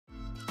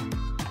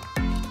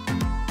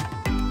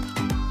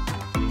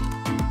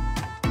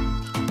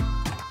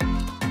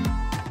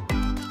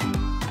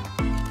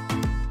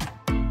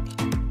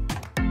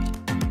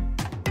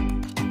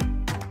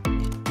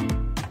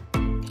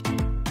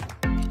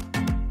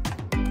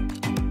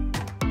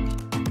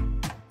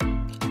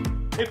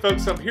Hey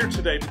folks, I'm here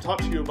today to talk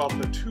to you about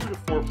the 2 to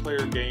 4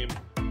 player game,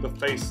 The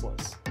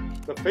Faceless.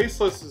 The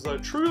Faceless is a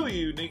truly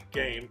unique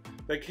game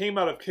that came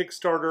out of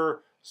Kickstarter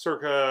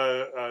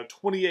circa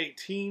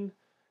 2018.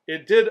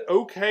 It did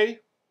okay.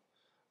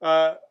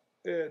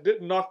 It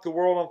didn't knock the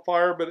world on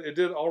fire, but it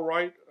did all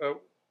right.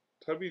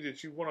 Tubby,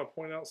 did you want to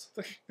point out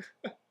something?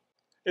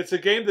 It's a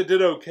game that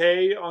did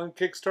okay on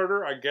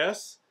Kickstarter, I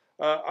guess.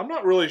 I'm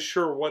not really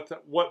sure what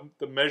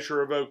the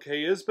measure of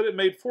okay is, but it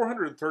made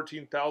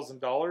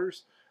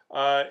 $413,000.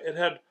 It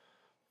had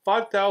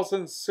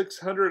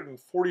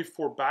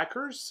 5,644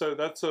 backers, so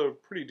that's a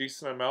pretty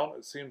decent amount,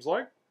 it seems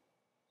like.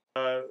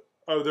 They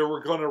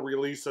were going to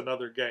release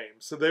another game.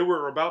 So they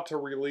were about to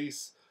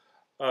release,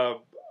 I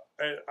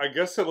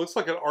guess it looks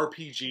like an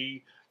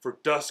RPG for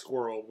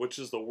Duskworld, which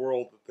is the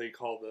world that they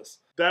call this.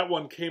 That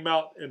one came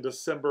out in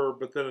December,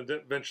 but then it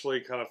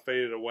eventually kind of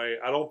faded away.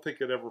 I don't think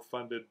it ever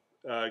funded,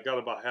 got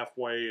about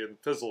halfway and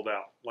fizzled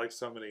out, like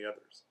so many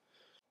others.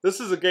 This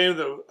is a game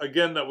that,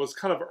 again, that was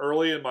kind of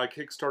early in my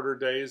Kickstarter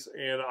days,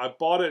 and I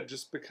bought it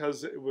just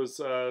because it was,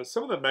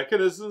 some of the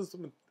mechanisms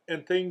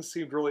and things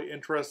seemed really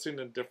interesting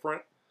and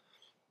different.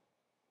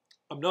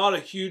 I'm not a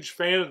huge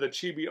fan of the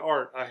chibi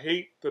art. I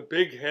hate the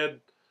big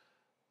head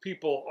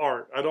people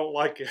art. I don't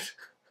like it.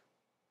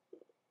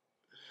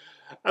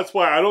 That's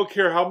why I don't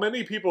care how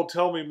many people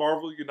tell me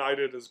Marvel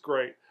United is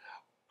great.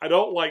 I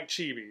don't like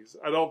chibis.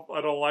 I don't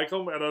like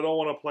them, and I don't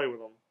want to play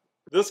with them.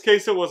 In this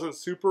case, it wasn't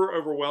super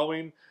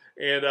overwhelming,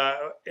 and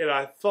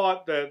I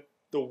thought that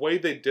the way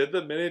they did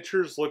the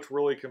miniatures looked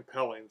really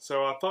compelling.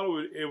 So I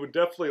thought it would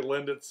definitely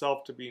lend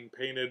itself to being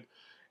painted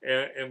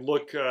and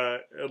look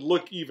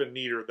even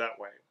neater that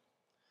way.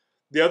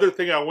 The other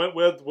thing I went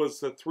with was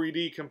the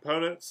 3D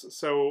components.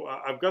 So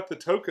I've got the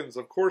tokens,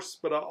 of course,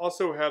 but I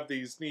also have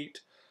these neat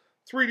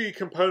 3D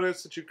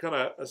components that you kind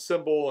of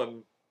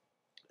assemble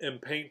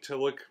and paint to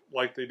look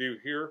like they do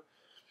here.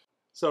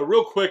 So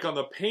real quick on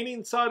the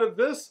painting side of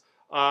this,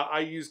 I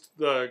used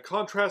the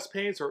contrast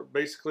paints, or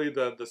basically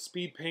the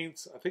speed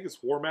paints. I think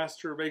it's War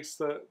Master makes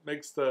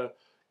the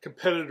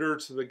competitor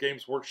to the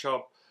Games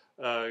Workshop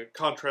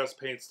contrast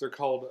paints. They're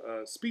called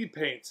speed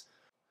paints.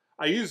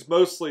 I used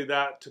mostly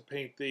that to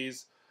paint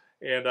these,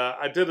 and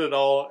I did it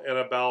all in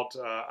about,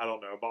 I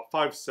don't know, about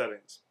 5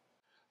 settings.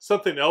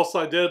 Something else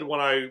I did when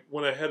I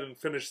went ahead and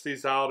finished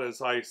these out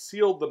is I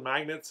sealed the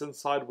magnets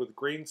inside with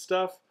green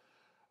stuff.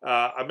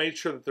 I made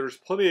sure that there's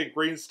plenty of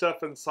green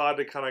stuff inside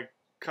to kind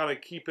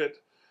of keep it.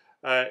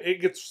 It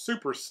gets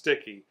super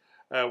sticky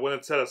when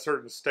it's at a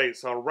certain state.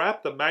 So I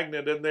wrapped the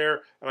magnet in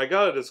there, and I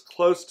got it as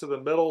close to the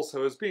middle,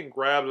 so it's being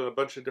grabbed in a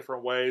bunch of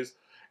different ways.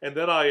 And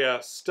then I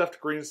stuffed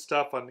green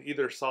stuff on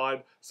either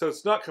side. So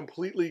it's not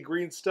completely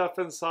green stuff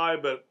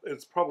inside, but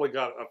it's probably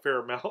got a fair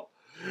amount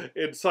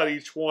inside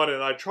each one.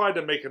 And I tried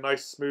to make a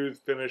nice smooth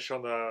finish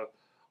on the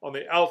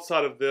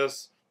outside of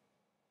this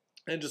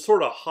and just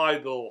sort of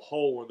hide the little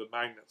hole where the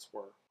magnets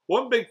were.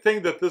 One big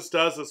thing that this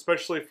does,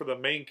 especially for the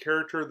main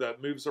character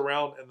that moves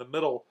around in the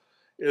middle,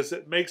 is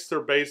it makes their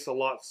base a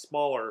lot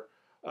smaller.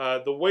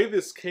 The way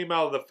this came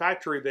out of the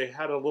factory, they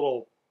have a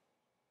little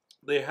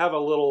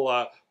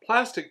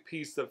plastic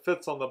piece that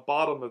fits on the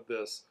bottom of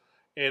this,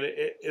 and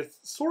it's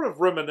sort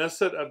of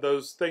reminiscent of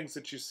those things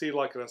that you see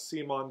like in a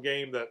CMON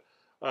game that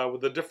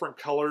with the different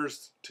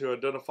colors to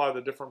identify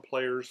the different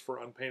players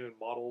for unpainted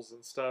models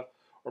and stuff,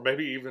 or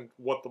maybe even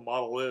what the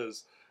model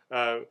is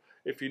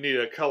if you need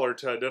a color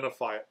to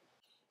identify it.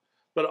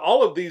 But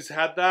all of these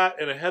had that,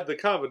 and it had the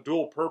kind of a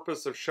dual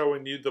purpose of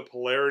showing you the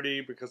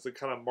polarity because it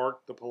kind of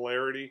marked the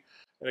polarity,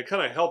 and it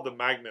kind of held the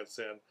magnets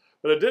in.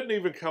 But it didn't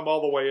even come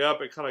all the way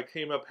up. It kind of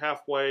came up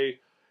halfway,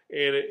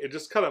 and it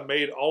just kind of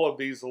made all of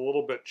these a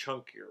little bit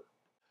chunkier.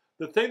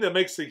 The thing that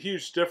makes a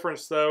huge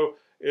difference, though,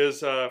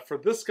 is for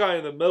this guy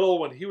in the middle,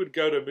 when he would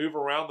go to move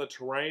around the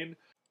terrain,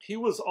 he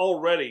was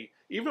already,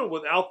 even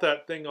without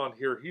that thing on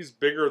here, he's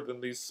bigger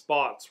than these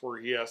spots where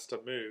he has to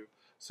move.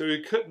 So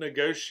he couldn't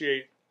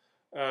negotiate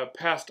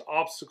past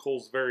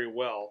obstacles very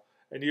well,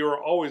 and you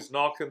were always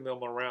knocking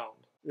them around.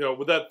 You know,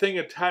 with that thing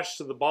attached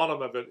to the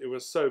bottom of it, it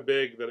was so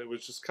big that it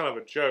was just kind of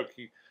a joke.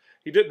 He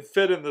didn't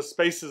fit in the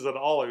spaces at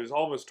all. He was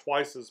almost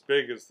twice as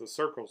big as the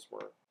circles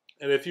were.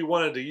 And if you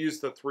wanted to use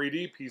the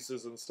 3D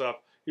pieces and stuff,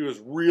 he was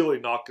really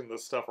knocking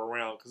this stuff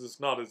around because it's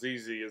not as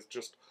easy as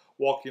just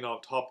walking on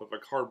top of a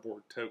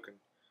cardboard token.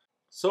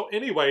 So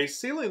anyway,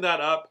 sealing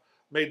that up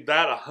made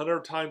that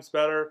 100 times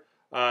better.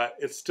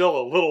 It's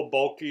still a little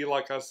bulky,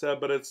 like I said,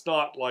 but it's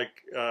not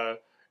like,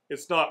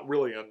 it's not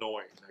really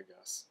annoying, I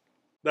guess.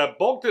 That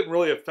bulk didn't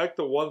really affect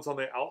the ones on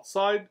the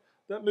outside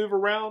that move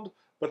around,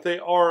 but they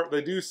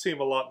do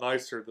seem a lot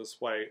nicer this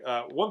way.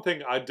 One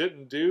thing I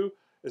didn't do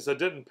is I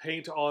didn't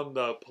paint on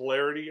the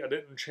polarity. I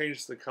didn't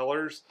change the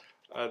colors.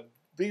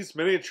 These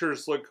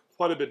miniatures look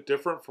quite a bit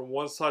different from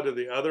one side to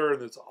the other,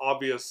 and it's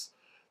obvious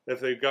if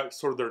they've got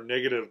sort of their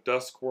negative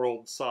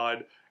Duskworld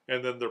side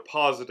and then their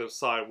positive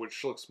side,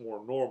 which looks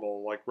more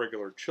normal, like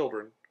regular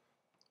children.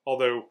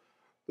 Although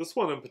this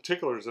one in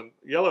particular is in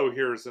yellow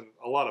here is in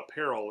a lot of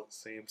peril, it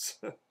seems.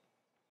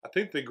 I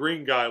think the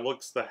green guy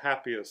looks the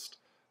happiest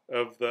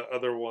of the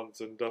other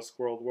ones in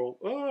Duskworld.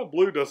 Well,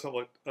 Blue doesn't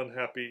look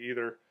unhappy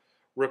either,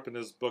 ripping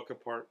his book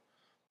apart.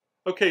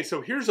 Okay,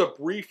 so here's a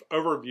brief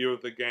overview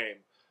of the game.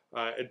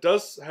 It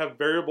does have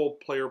variable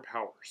player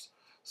powers.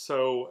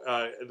 So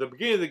at the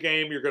beginning of the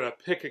game, you're going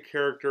to pick a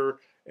character,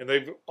 and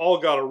they've all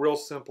got a real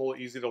simple,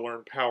 easy to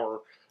learn power.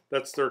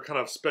 That's their kind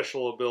of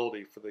special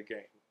ability for the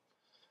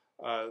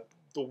game.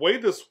 The way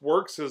this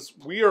works is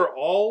we are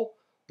all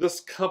this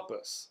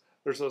compass.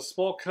 There's a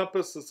small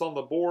compass that's on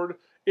the board.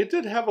 It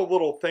did have a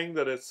little thing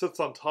that it sits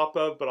on top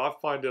of, but I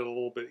find it a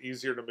little bit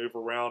easier to move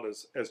around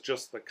as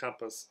just the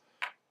compass.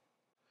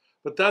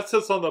 But that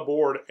sits on the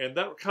board, and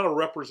that kind of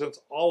represents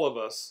all of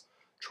us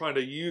trying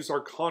to use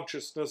our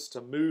consciousness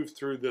to move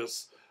through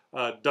this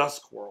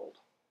dusk world.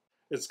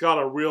 It's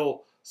got a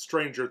real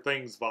Stranger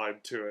Things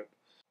vibe to it.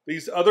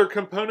 These other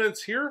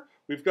components here,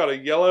 we've got a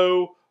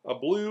yellow, a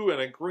blue,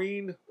 and a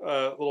green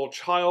little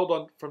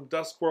child from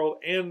Duskworld,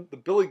 and the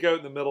billy goat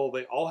in the middle.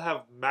 They all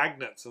have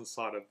magnets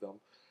inside of them.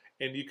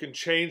 And you can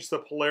change the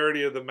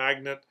polarity of the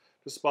magnet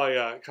just by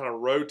kind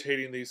of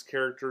rotating these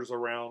characters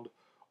around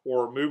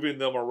or moving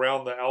them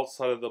around the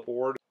outside of the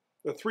board.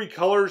 The three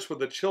colors with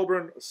the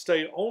children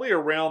stay only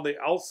around the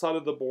outside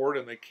of the board,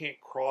 and they can't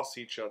cross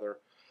each other.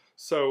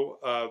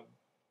 So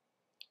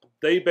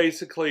they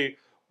basically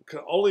can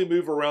only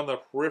move around the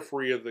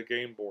periphery of the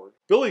game board.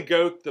 Billy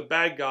Goat, the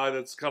bad guy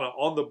that's kind of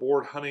on the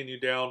board hunting you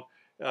down,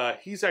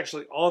 he's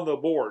actually on the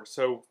board,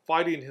 so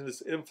fighting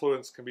his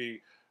influence can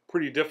be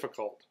pretty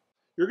difficult.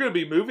 You're going to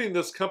be moving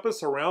this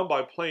compass around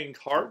by playing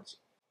cards.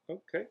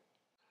 Okay.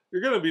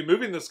 You're going to be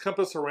moving this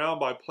compass around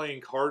by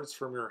playing cards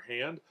from your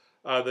hand.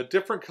 The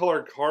different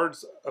colored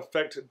cards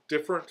affect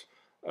different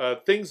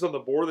things on the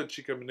board that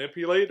you can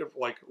manipulate.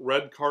 Like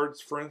red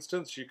cards, for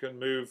instance, you can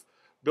move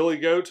Billy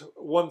Goat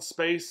one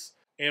space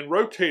and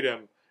rotate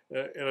him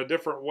in a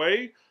different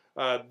way,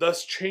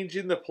 thus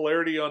changing the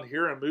polarity on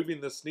here and moving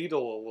this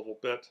needle a little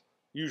bit,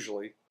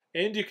 usually.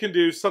 And you can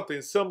do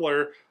something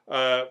similar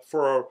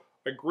for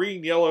a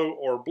green, yellow,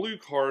 or blue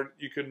card.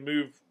 You can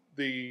move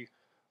the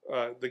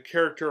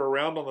character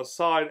around on the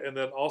side and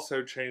then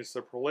also change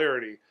the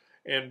polarity.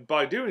 And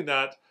by doing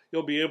that,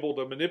 you'll be able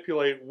to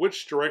manipulate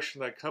which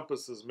direction that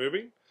compass is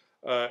moving.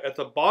 At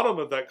the bottom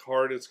of that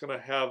card, it's going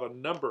to have a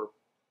number.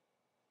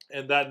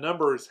 And that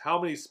number is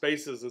how many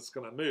spaces it's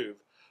going to move.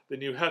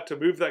 Then you have to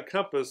move that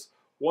compass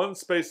one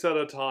space at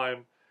a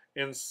time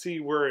and see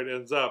where it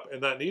ends up.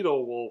 And that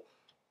needle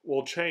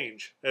will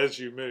change as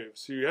you move.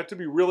 So you have to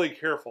be really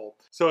careful.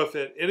 So if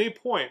at any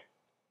point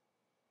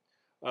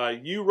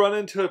you run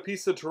into a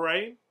piece of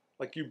terrain,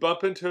 like you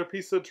bump into a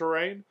piece of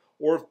terrain,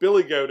 or if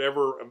Billy Goat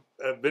ever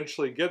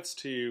eventually gets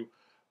to you,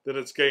 then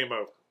it's game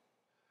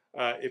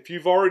over. If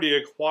you've already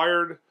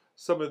acquired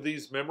some of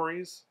these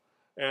memories,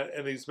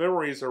 and these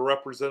memories are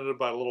represented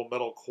by little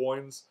metal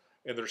coins,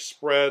 and they're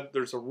spread.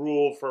 There's a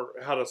rule for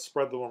how to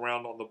spread them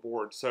around on the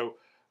board. So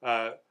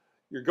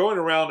you're going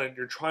around and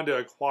you're trying to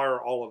acquire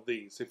all of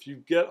these. If you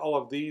get all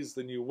of these,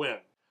 then you win.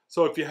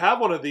 So if you have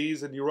one of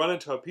these and you run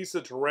into a piece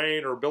of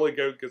terrain or Billy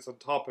Goat gets on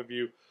top of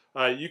you,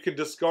 you can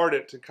discard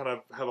it to kind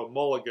of have a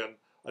mulligan,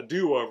 a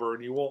do-over,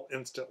 and you won't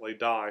instantly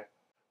die.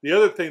 The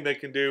other thing they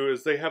can do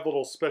is they have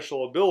little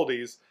special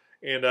abilities,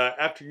 and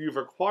after you've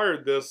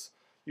acquired this,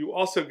 you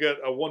also get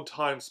a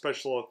one-time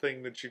special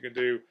thing that you can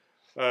do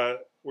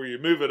where you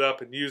move it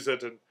up and use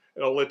it, and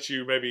it'll let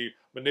you maybe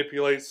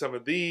manipulate some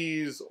of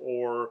these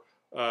or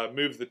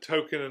move the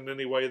token in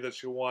any way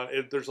that you want.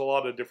 There's a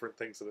lot of different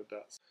things that it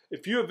does.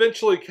 If you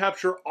eventually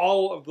capture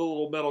all of the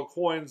little metal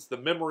coins, the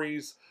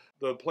memories,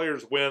 the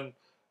players win,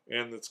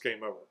 and it's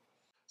game over.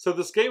 So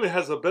this game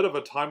has a bit of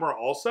a timer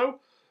also.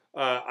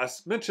 I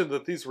mentioned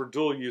that these were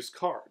dual-use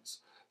cards.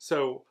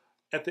 So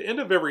at the end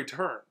of every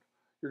turn,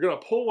 you're going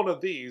to pull one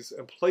of these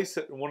and place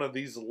it in one of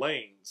these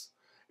lanes.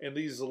 And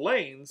these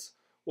lanes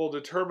will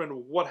determine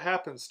what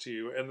happens to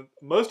you. And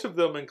most of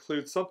them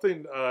include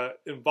something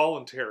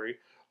involuntary,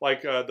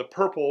 like the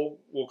purple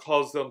will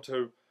cause them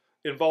to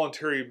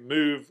involuntarily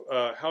move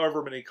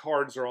however many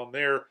cards are on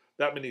there,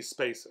 that many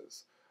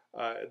spaces.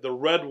 The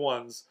red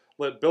ones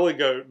let Billy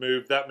Goat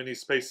move that many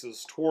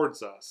spaces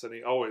towards us, and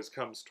he always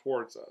comes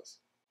towards us.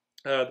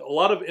 A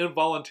lot of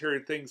involuntary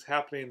things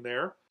happening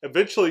there.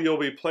 Eventually, you'll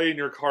be playing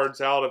your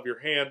cards out of your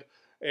hand,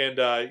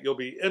 and you'll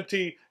be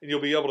empty, and you'll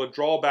be able to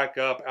draw back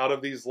up out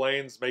of these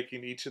lanes,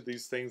 making each of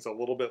these things a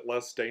little bit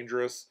less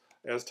dangerous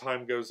as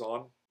time goes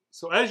on.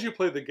 So as you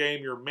play the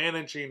game, you're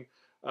managing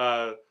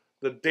the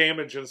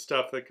damage and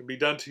stuff that can be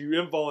done to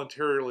you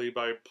involuntarily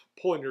by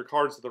pulling your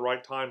cards at the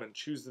right time and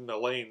choosing the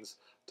lanes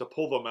to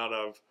pull them out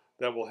of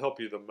that will help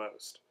you the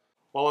most.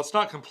 While it's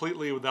not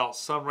completely without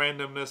some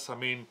randomness, I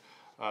mean,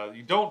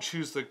 you don't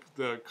choose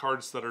the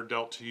cards that are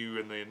dealt to you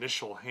in the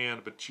initial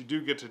hand, but you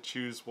do get to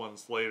choose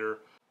ones later.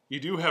 You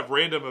do have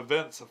random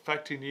events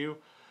affecting you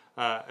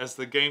as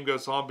the game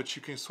goes on, but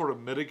you can sort of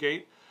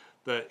mitigate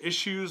the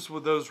issues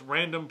with those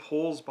random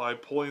pulls by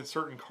pulling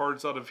certain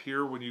cards out of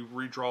here when you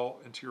redraw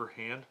into your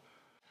hand.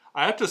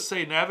 I have to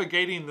say,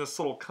 navigating this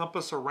little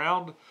compass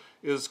around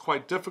is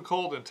quite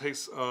difficult and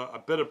takes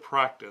a bit of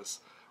practice.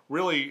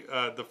 really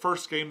the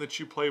first game that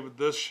you play with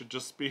this should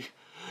just be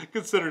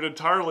considered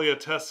entirely a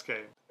test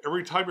game.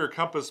 Every time your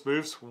compass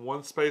moves from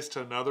one space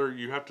to another,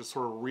 you have to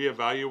sort of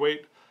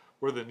reevaluate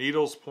where the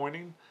needle's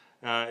pointing.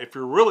 If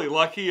you're really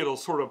lucky, it'll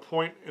sort of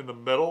point in the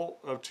middle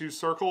of two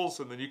circles,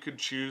 and then you can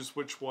choose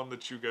which one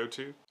that you go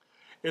to.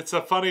 It's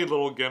a funny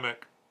little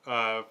gimmick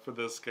for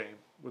this game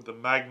with the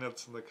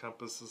magnets and the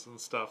compasses and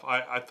stuff.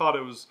 I thought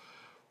it was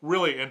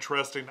really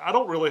interesting. I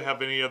don't really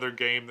have any other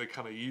game that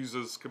kind of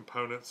uses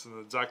components in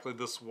exactly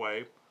this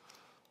way.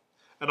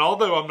 And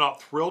although I'm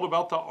not thrilled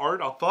about the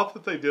art, I thought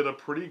that they did a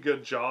pretty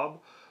good job.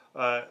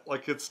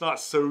 Like, it's not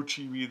so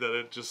chibi that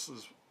it just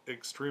is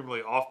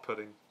extremely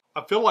off-putting.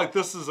 I feel like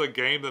this is a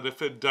game that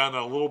if it done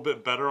a little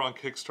bit better on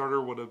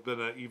Kickstarter would have been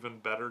an even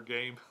better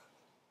game.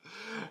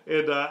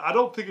 And I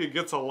don't think it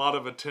gets a lot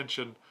of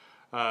attention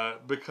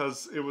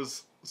because it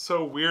was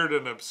so weird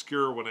and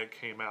obscure when it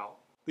came out.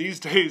 These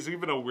days,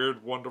 even a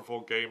weird,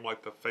 wonderful game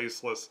like the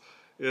Faceless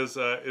is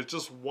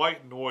just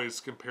white noise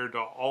compared to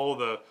all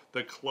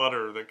the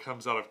clutter that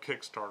comes out of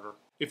Kickstarter.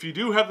 If you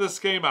do have this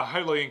game, I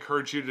highly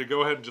encourage you to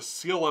go ahead and just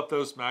seal up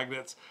those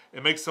magnets.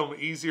 It makes them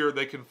easier.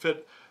 They can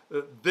fit.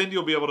 Then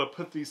you'll be able to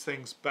put these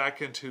things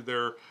back into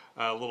their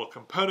little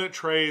component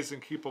trays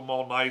and keep them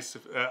all nice.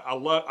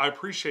 I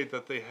appreciate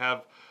that they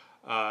have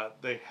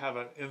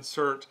an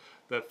insert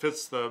that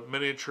fits the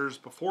miniatures.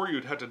 Before,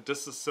 you'd have to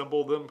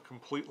disassemble them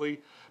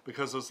completely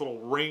because those little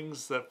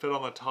rings that fit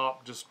on the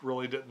top just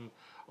really didn't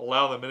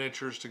allow the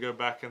miniatures to go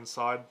back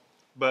inside.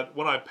 But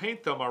when I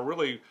paint them, I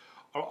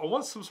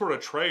want some sort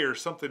of tray or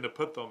something to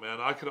put them in.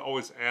 I could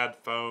always add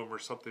foam or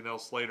something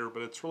else later,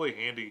 but it's really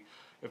handy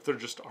if they're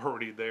just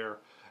already there.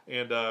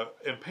 And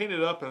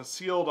painted up and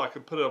sealed, I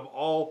could put them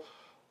all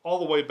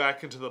the way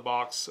back into the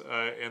box,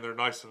 and they're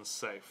nice and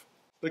safe.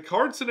 The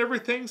cards and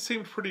everything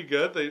seem pretty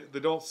good. They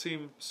don't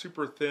seem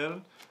super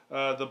thin.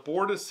 The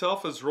board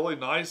itself is really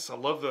nice. I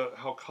love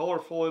how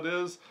colorful it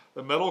is.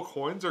 The metal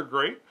coins are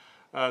great.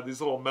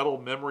 These little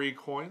metal memory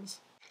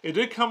coins. It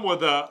did come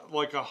with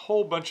like a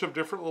whole bunch of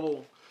different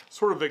little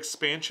sort of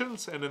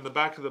expansions, and in the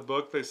back of the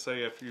book they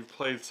say if you've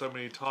played so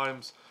many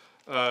times,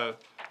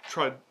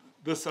 try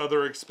this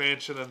other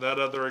expansion and that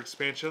other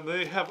expansion.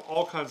 They have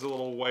all kinds of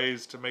little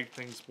ways to make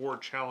things more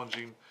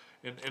challenging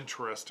and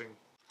interesting.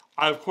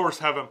 I, of course,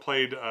 haven't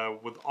played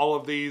with all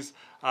of these.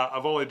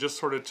 I've only just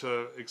started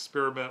to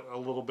experiment a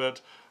little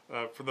bit.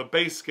 From the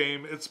base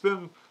game, it's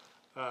been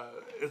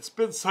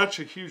such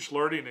a huge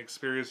learning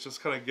experience,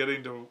 just kind of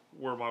getting to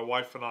where my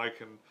wife and I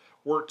can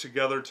work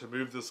together to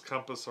move this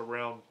compass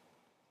around.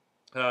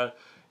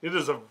 It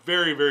is a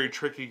very, very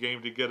tricky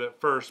game to get at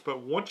first,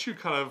 but once you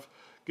kind of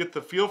get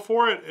the feel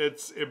for it,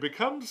 it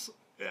becomes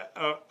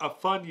a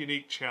fun,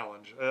 unique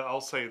challenge.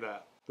 I'll say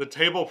that. The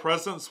table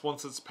presence,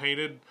 once it's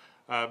painted,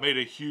 made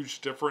a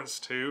huge difference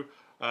too.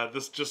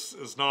 This just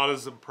is not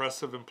as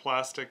impressive in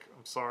plastic.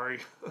 I'm sorry.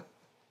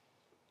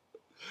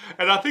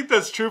 And I think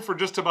that's true for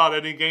just about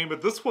any game,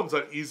 but this one's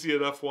an easy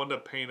enough one to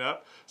paint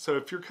up. So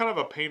if you're kind of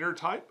a painter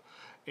type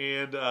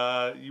and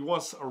you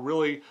want a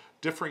really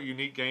different,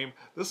 unique game,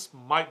 this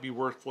might be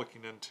worth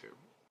looking into.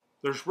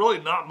 There's really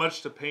not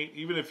much to paint,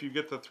 even if you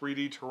get the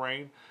 3D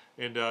terrain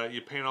and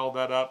you paint all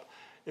that up.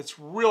 It's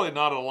really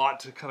not a lot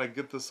to kind of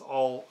get this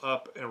all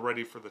up and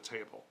ready for the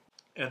table.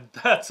 And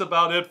that's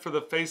about it for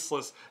the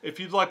Faceless. If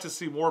you'd like to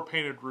see more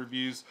painted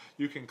reviews,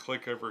 you can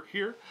click over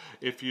here.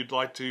 If you'd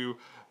like to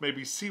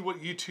maybe see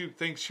what YouTube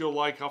thinks you'll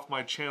like off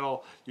my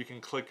channel, you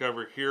can click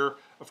over here.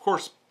 Of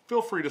course,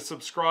 feel free to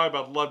subscribe.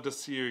 I'd love to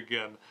see you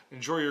again.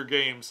 Enjoy your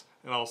games,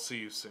 and I'll see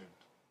you soon.